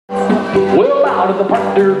Well, out of the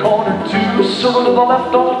partner corner two, circle to the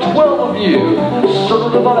left, all 12 of you.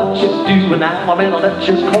 Circle to the left, you do, and now I'm in, I'll let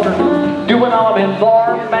your corner. Doing all I'm in,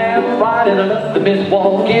 bar man, right in and let the mid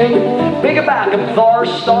walk in. Big it back and Thor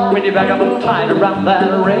star, when you back up and tight around that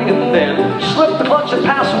ring, and then slip the clutch and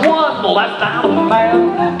pass one left out of the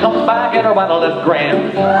man. Come back in or right or left,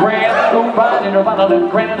 grand, grand, go right in or right or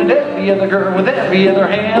left, grand, and every other girl with every other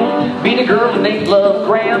hand. Meet a girl and ain't love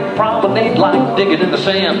grand, promenade like digging in the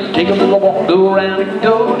sand. Take a little walk, go around and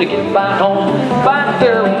go to get back home. Back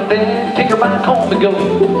there and then take her back home and go.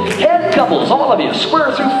 Head couples, all of you,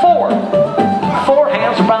 square through four. Four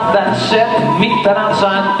hands around that set, meet that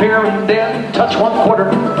outside pair and then touch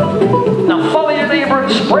 1/4. Now follow your neighbor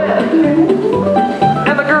and spread.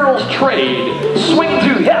 And the girls trade, swing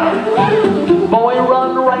through, yeah. Boy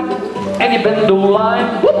run right, and you bend the line,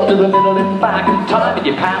 whoop to the middle and back in time, and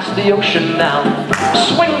you pass the ocean now.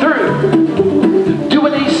 Swing through, do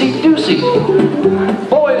an easy-doozy.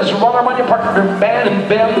 Boys run around your partner band and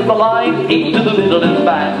bend the line, 8 to the middle and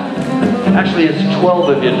back. Actually, it's 12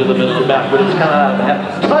 of you to the middle and back, but it's kind of out of the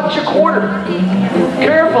habit. Touch 1/4.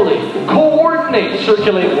 Carefully, coordinate,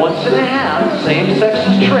 circulate 1 1/2. Same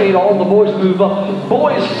sexes trade, all the boys move up.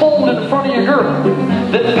 Boys fold in front of your girl.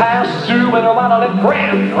 Then pass through and around a left,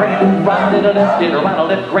 grand, grand, right in a left, in around a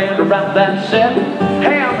left, grand, around that set.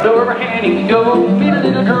 Hand over hand, you can go. Meet a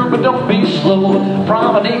little girl, but don't be slow.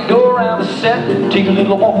 Promenade, go around the set. Take a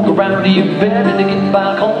little walk around to your bed, and you get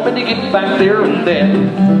back home, and you get back there and then.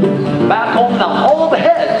 Back home, now all the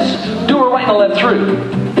heads do a right and a left through.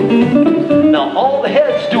 Now all the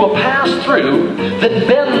heads do a pass through, then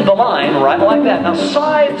bend the line right like that. Now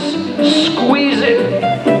sides, squeeze it.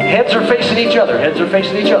 Heads are facing each other, heads are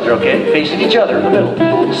facing each other, okay? Facing each other in the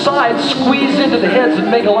middle. Sides squeeze into the heads and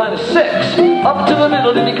make a line of 6. Up to the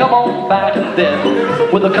middle, then you come on back, and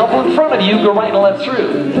then with a couple in front of you, go right and left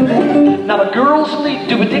through. Now the girls lead,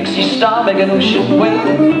 do a Dixie style, make an ocean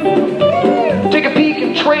wave. Take a peek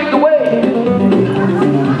and trade away.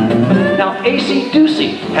 Now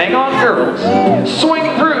acey-deucey, hang on girls, swing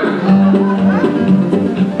through.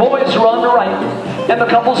 Boys run right, and the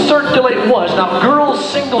couples circulate once. Now girls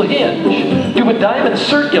single hinge, do a diamond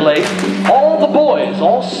circulate. All the boys,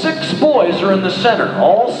 all 6 boys are in the center.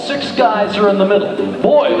 All 6 guys are in the middle.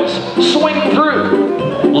 Boys, swing through.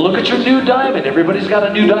 Look at your new diamond. Everybody's got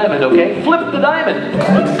a new diamond, okay? Flip the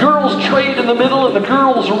diamond. Girls trade in the middle, and the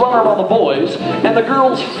girls run around the boys, and the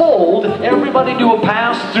girls fold. Everybody do a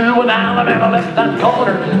pass through, and out and left that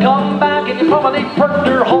corner. Come back, and you promenade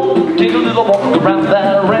partner home. Take a little walk around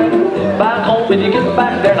that ring. Back home, and you get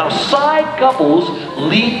back there. Now side couples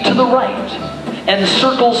lead to the right. And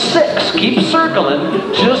circle 6, keep circling,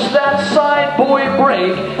 just that side boy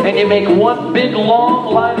break, and you make one big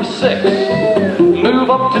long line of 6. Move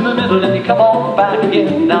up to the middle and you come on back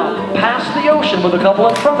in. Now pass the ocean with a couple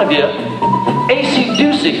in front of you.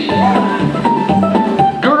 Acey-deucey.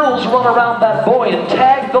 Girls run around that boy and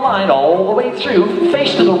tag the line all the way through,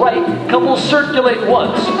 face to the right, couples circulate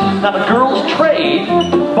once. Now the girls trade,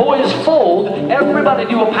 boys fold, everybody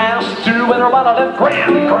do a pass through and around a left,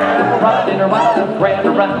 grand, grand, right in around a grand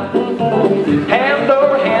around. Hand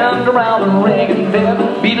over hand around the ring, and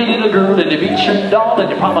then beat a little girl and you beat your doll, and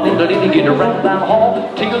you probably need to get around that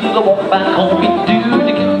hall. Take a little walk back home, you do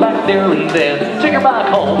to get back there, and then take her back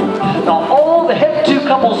home. Now all the head two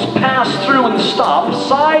couples pass through and stop.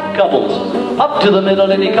 Side couples up to the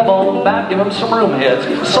middle, and you come on back, give them some room heads.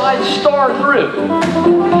 Side star through,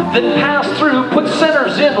 then pass through, put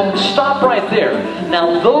centers in, and stop right there.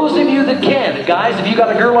 Now those of you that can, guys, if you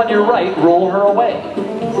got a girl on your right, roll her away.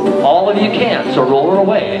 All of you can, so roll her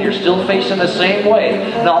away, and you're still facing the same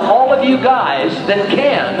way. Now all of you guys that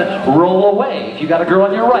can, roll away. If you got a girl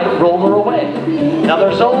on your right, roll her away. Now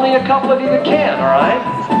there's only a couple of you that can, all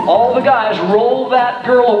right? All the guys, roll that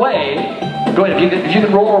girl away. Go ahead, if you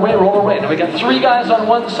can roll her away, roll her away. Now we got 3 guys on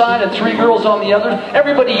one side and 3 girls on the other.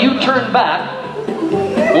 Everybody, you turn back.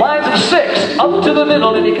 Lines of 6, up to the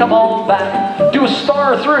middle, and you come on back. Do a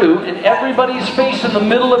star through, and everybody's facing the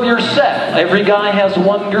middle of your set. Every guy has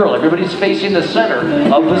 1 girl. Everybody's facing the center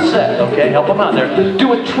of the set, okay? Help them out there.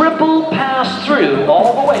 Do a triple pass through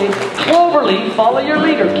all the way. Cloverleaf, follow your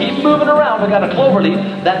leader. Keep moving around. We got a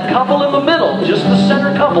cloverleaf. That couple in the middle, just the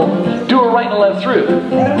center couple, do a right and left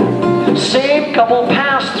through. Same couple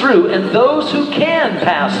pass through, and those who can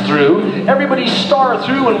pass through, everybody star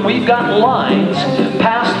through, and we've got lines.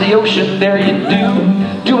 Pass the ocean, there you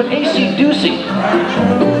do an acey-deucey.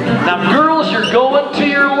 Now girls, you're going to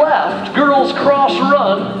your left. Girls cross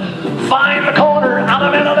run. Find the corner, out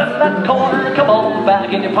of it, out of that corner. Come on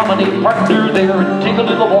back, and you promenade partner there, and take a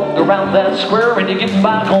little walk around that square, and you get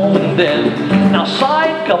back home, and then now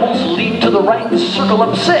side couples lead to the right, circle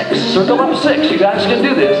up 6. Circle up 6. You guys can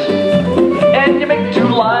do this. And you make 2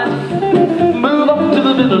 lines. Move up to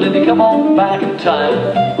the middle and you come on back in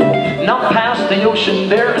time. Not past the ocean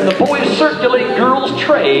there, and the boys circulate, girls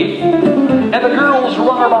trade. And the girls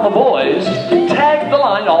run around the boys. Tag the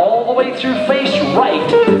line all the way through face right.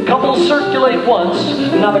 Couples circulate once.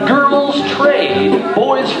 Now the girls trade.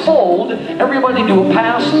 Boys fold. Everybody do a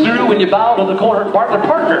pass through when you bow to the corner.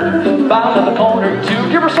 Partner. Bow to the corner too.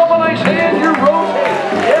 Give her some